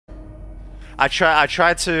I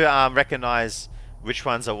tried to recognize which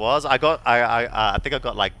ones it was. I think I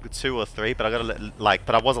got like 2 or 3, but I got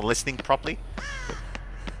but I wasn't listening properly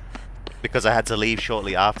because I had to leave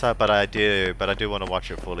shortly after. But I do want to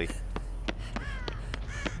watch it fully.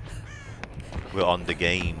 We're on the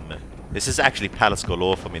game. This is actually Palace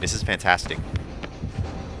Galore for me. This is fantastic.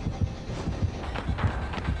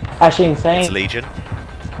 Actually insane. It's Legion.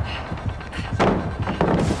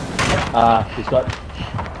 He's got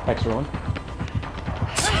extra on.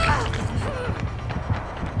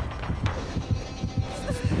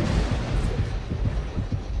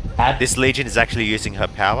 This Legion is actually using her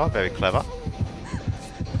power. Very clever.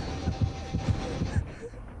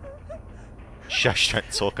 Shush, don't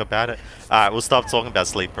talk about it. Alright, we'll stop talking about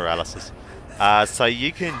sleep paralysis. So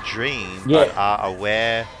you can dream, but are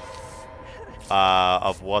aware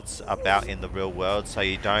of what's about in the real world, so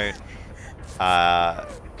you don't...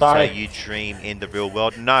 so you dream in the real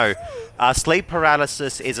world. No, sleep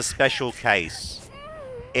paralysis is a special case.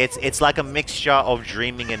 It's like a mixture of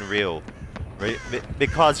dreaming and real.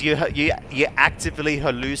 Because you actively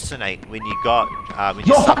hallucinate when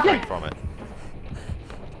you're suffering from it.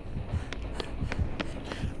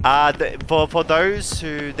 For those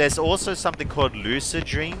who, there's also something called lucid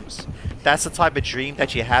dreams. That's the type of dream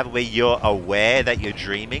that you have where you're aware that you're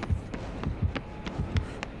dreaming.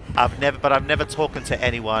 I've never talked to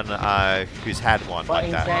anyone who's had one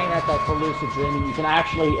like that. But in saying that, for lucid dreaming, you can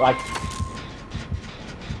actually like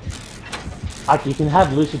you can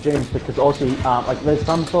have lucid dreams because also like there's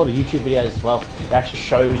some sort of YouTube videos as well that actually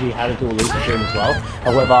shows you how to do a lucid dream as well.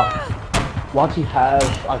 However, once you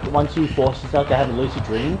force yourself to have a lucid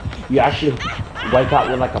dream, you actually wake up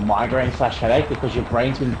with like a migraine / headache because your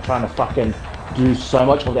brain's been trying to fucking do so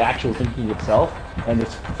much of the actual thinking itself, and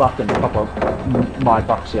it's fucking proper mind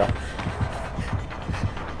fucks you.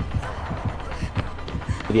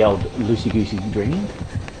 The old loosey-goosey dreaming.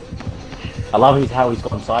 I love how he's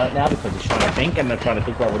gone silent now because he's trying to think, and they're trying to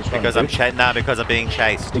think about what he's trying to do. Because I'm being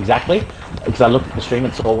chased. Exactly. Because I looked at the stream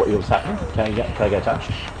and saw what was happening. Can I get a touch?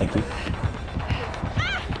 Thank you.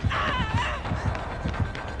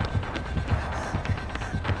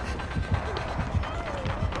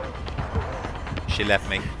 She left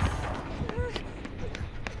me.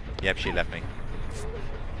 Yep, she left me.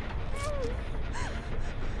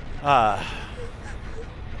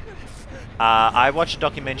 I watched a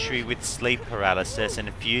documentary with sleep paralysis, and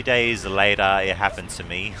a few days later it happened to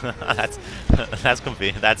me.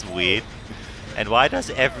 That's weird. And why does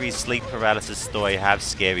every sleep paralysis story have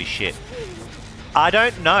scary shit? I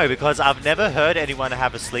don't know, because I've never heard anyone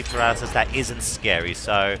have a sleep paralysis that isn't scary,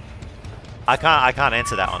 so I can't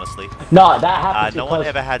answer that honestly. No, that happens. No one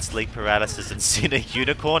ever had sleep paralysis and seen a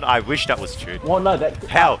unicorn. I wish that was true. Well, no, that.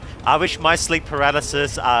 Hell, I wish my sleep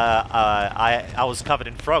paralysis. I was covered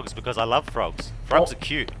in frogs because I love frogs. Frogs are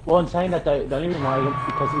cute. Well, I'm saying that the only reason why,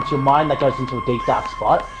 because it's your mind that goes into a deep dark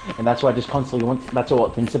spot, and that's why I just constantly that's all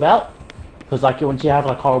it thinks about. Because like once you have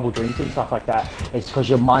like horrible dreams and stuff like that, it's because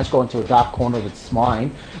your mind's gone to a dark corner of its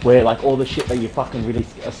mind where like all the shit that you're fucking really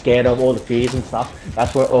scared of, all the fears and stuff,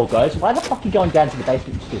 that's where it all goes. Why the fuck are you going down to the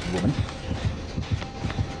basement, you stupid woman?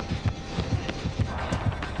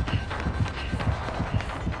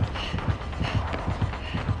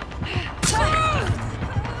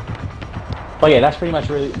 But yeah, that's pretty much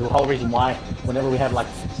really the whole reason why whenever we have like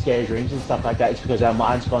scary dreams and stuff like that, it's because our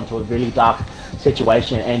mind's gone to a really dark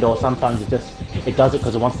situation, and or sometimes it does it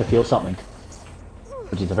because it wants to feel something,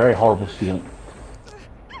 which is a very horrible feeling.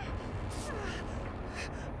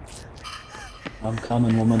 I'm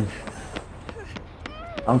coming, woman.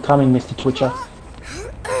 I'm coming, Mr. Twitcher.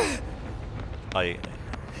 Oh, you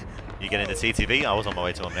getting the CTV? I was on my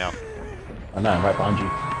way to him now. I know, I'm right behind you.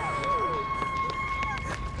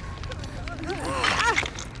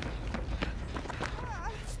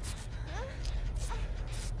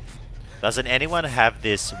 Doesn't anyone have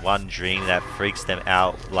this one dream that freaks them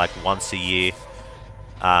out like once a year,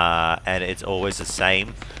 and it's always the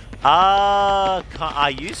same?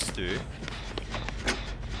 I used to.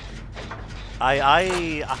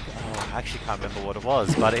 I actually can't remember what it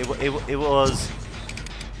was, but it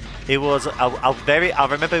was a very, I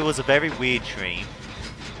remember it was a very weird dream.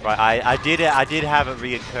 Right, I did have it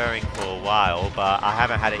reoccurring for a while, but I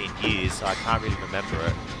haven't had it in years, so I can't really remember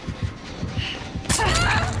it.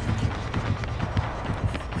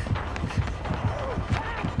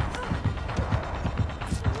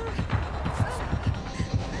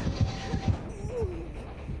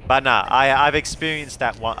 But nah, I've experienced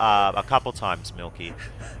that one a couple times, Milky.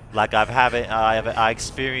 Like I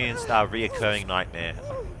experienced a reoccurring nightmare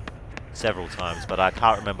several times, but I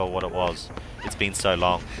can't remember what it was. It's been so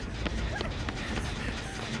long.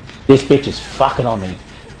 This bitch is fucking on me.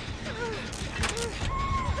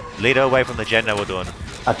 Lead her away from the gen that we're doing.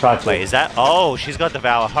 I tried to. Wait, is that? Oh, she's got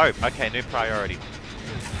Devour Hope. Okay, new priority.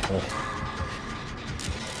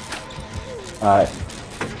 Alright.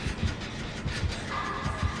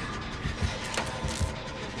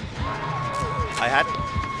 I had.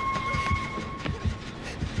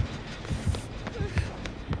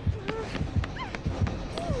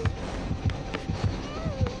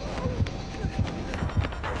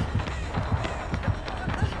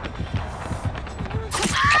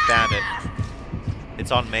 I found it.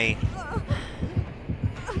 It's on me.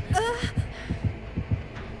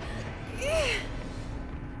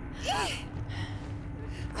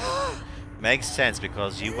 Makes sense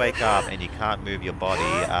because you wake up and you can't move your body,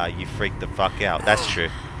 you freak the fuck out. That's true.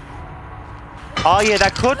 Oh yeah,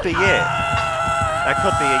 that could be it. That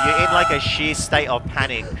could be it. You're in like a sheer state of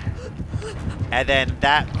panic. And then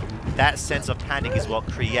that sense of panic is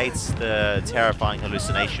what creates the terrifying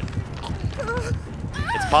hallucination.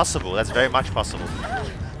 It's possible. That's very much possible.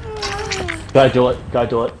 Go do it. Go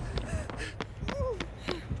do it.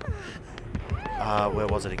 Where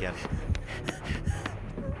was it again?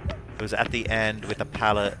 It was at the end with the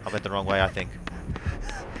pallet. I went the wrong way, I think.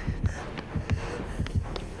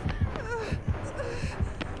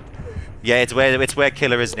 Yeah, it's where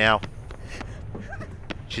Killer is now.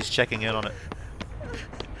 She's checking in on it.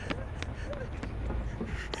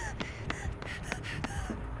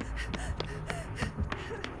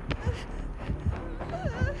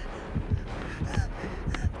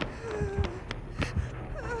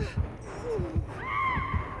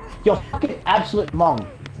 You're fucking absolute mong.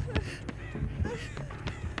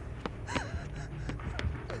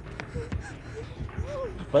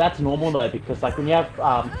 But that's normal though, because like when you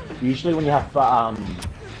have, usually when you have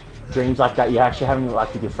dreams like that, you're actually having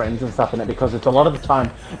like with your friends and stuff in it, because it's a lot of the time,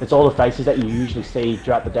 it's all the faces that you usually see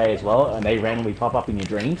throughout the day as well, and they randomly pop up in your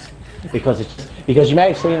dreams, because you may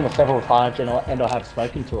have seen them several times and or have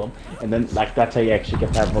spoken to them, and then like that's how you actually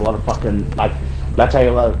get to have a lot of fucking, like, that's how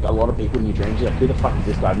a lot of people in your dreams, you're like, who the fuck is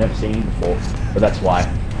this guy? I've never seen him before, but that's why.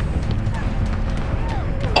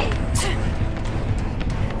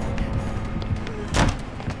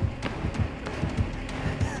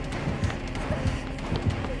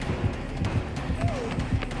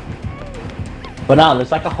 But no,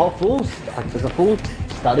 there's like there's a full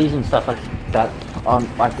studies and stuff like that on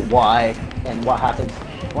like why and what happens.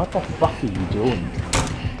 What the fuck are you doing?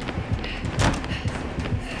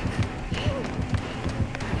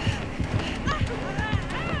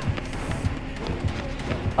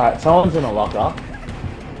 Alright, someone's in a locker.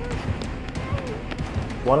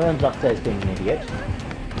 One of them's upstairs being an idiot.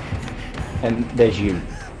 And there's you.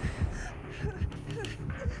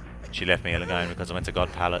 She left me alone because I went to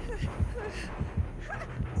God Pallet.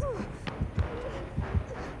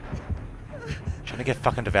 Trying to get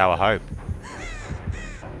fucking Devour Hope.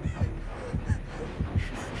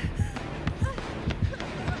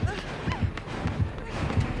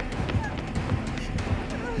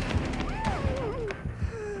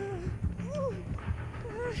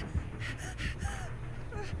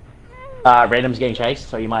 Random's getting chased,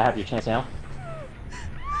 so you might have your chance now.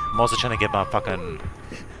 I'm also trying to get my fucking...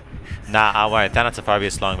 Nah, I won't. Thanatophobia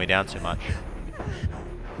is slowing me down too much.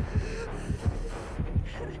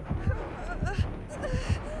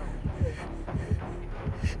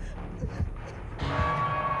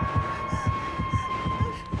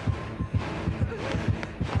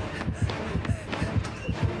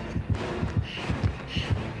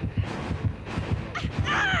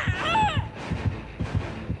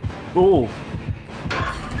 Ooh.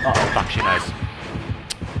 Uh-oh. Fuck, she knows.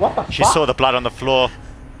 What the fuck? She saw the blood on the floor.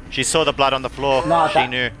 She saw the blood on the floor. No, she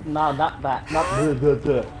knew. No, not that. Not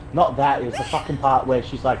that. It was the fucking part where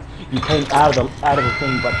she's like, you came out of the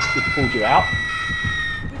thing, but it pulled you out.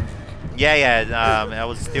 Yeah. I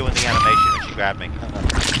was still in the animation when she grabbed me.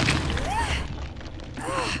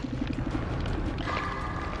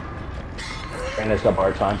 Brandon's got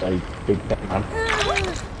borrowed time, so he's big man.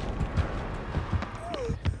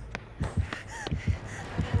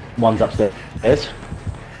 One's upstairs.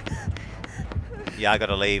 Yeah, I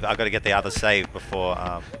gotta leave. I gotta get the other save before,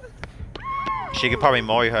 she could probably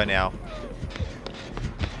mori her now.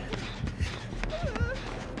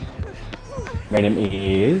 Random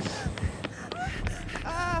is...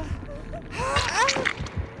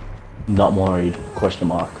 not worried, question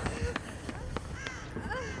mark.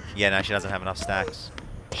 Yeah, no, she doesn't have enough stacks.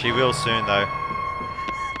 She will soon, though.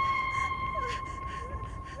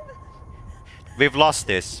 We've lost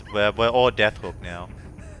this. We're all Death Hook now.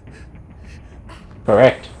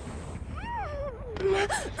 Correct.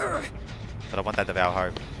 But I want that Devour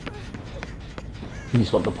Hope. You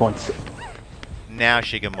just want the points. Now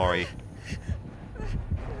Shigemori.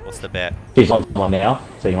 What's the bet? She's on one now,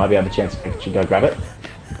 so you might be able to chance to go grab it.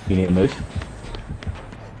 You need to move.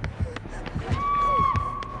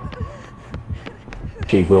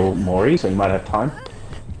 She will Mori, so you might have time.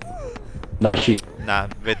 No, she. Nah,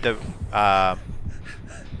 with the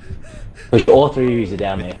All three of you are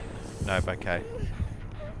down there. nope, okay.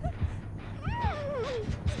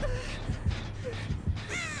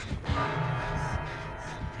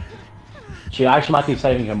 She actually might be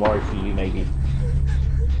saving her Mori for you, maybe.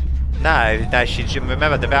 No, she should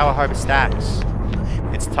remember Devour Hope stacks.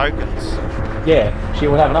 It's tokens. Yeah, she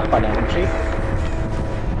would have enough by now, wouldn't she?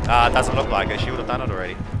 It doesn't look like it. She would have done it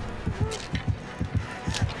already.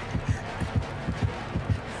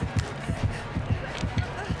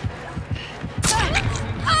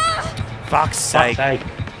 Fuck's sake.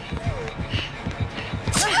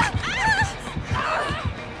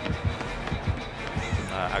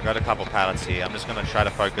 I got a couple pallets here. I'm just going to try to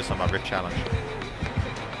focus on my rip challenge.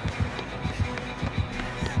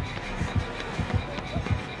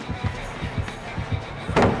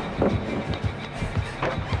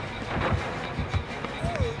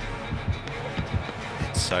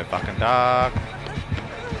 It's so fucking dark.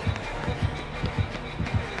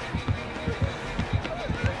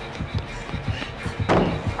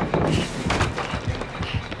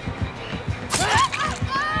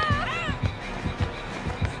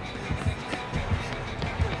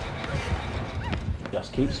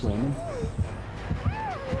 Just keep swinging.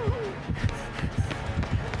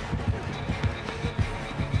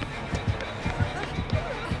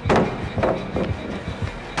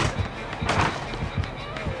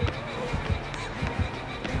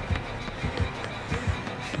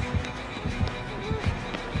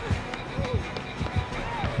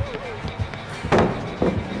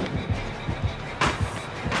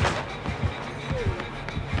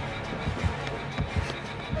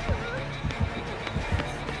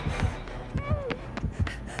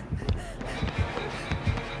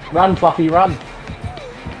 Run, Fluffy, run!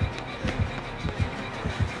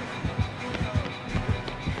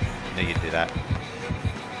 Knew you'd do that.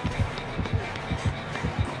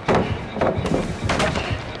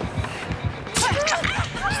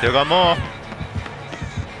 Still got more.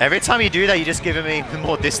 Every time you do that, you're just giving me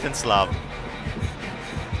more distance, love.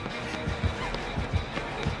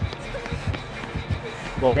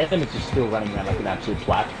 Well, Random is just still running around like an absolute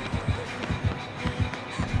twat.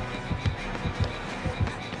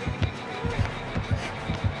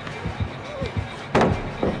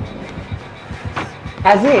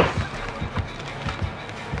 As if.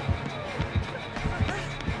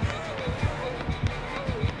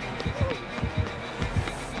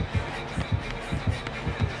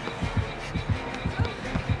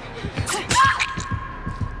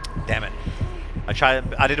 Damn it. I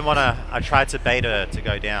tried to bait her to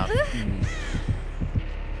go down.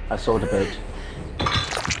 I saw the bait.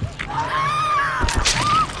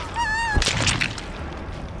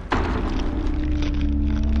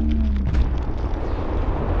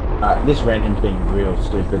 This random's being real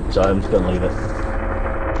stupid, so I'm just gonna leave it.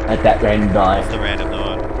 Let that random die. What's the random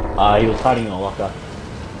node? He was hiding in a locker.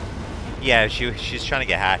 Yeah, she's trying to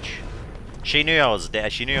get Hatch. She knew I was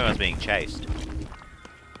dead. She knew I was being chased.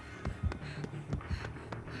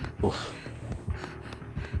 Oof.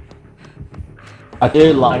 I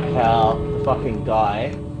do like how the fucking guy,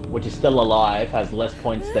 which is still alive, has less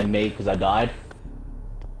points than me because I died.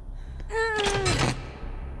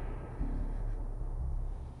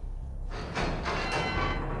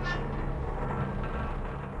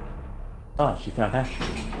 Oh, she found Hash.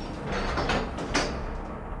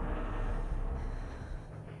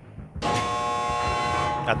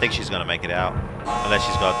 I think she's gonna make it out, unless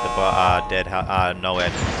she's got the dead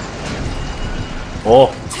Noed.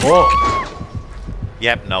 Oh!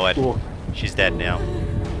 Yep, Noed. Oh! She's dead now.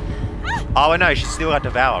 Oh no, she's still got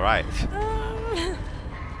Devour, right?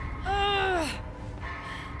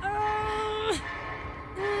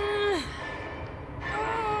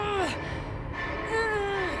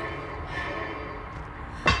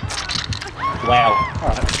 Wow.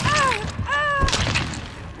 Alright.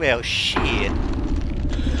 Well, shit.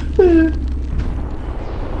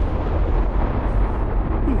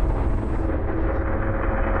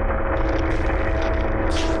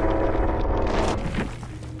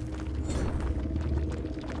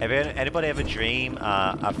 Anybody ever dream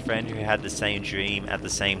a friend who had the same dream at the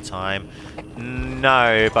same time?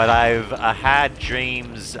 No, but I've had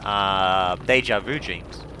dreams, deja vu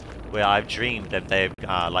dreams, where I've dreamed that they've,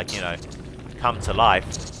 like, you know, come to life.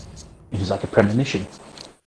 It was like a premonition.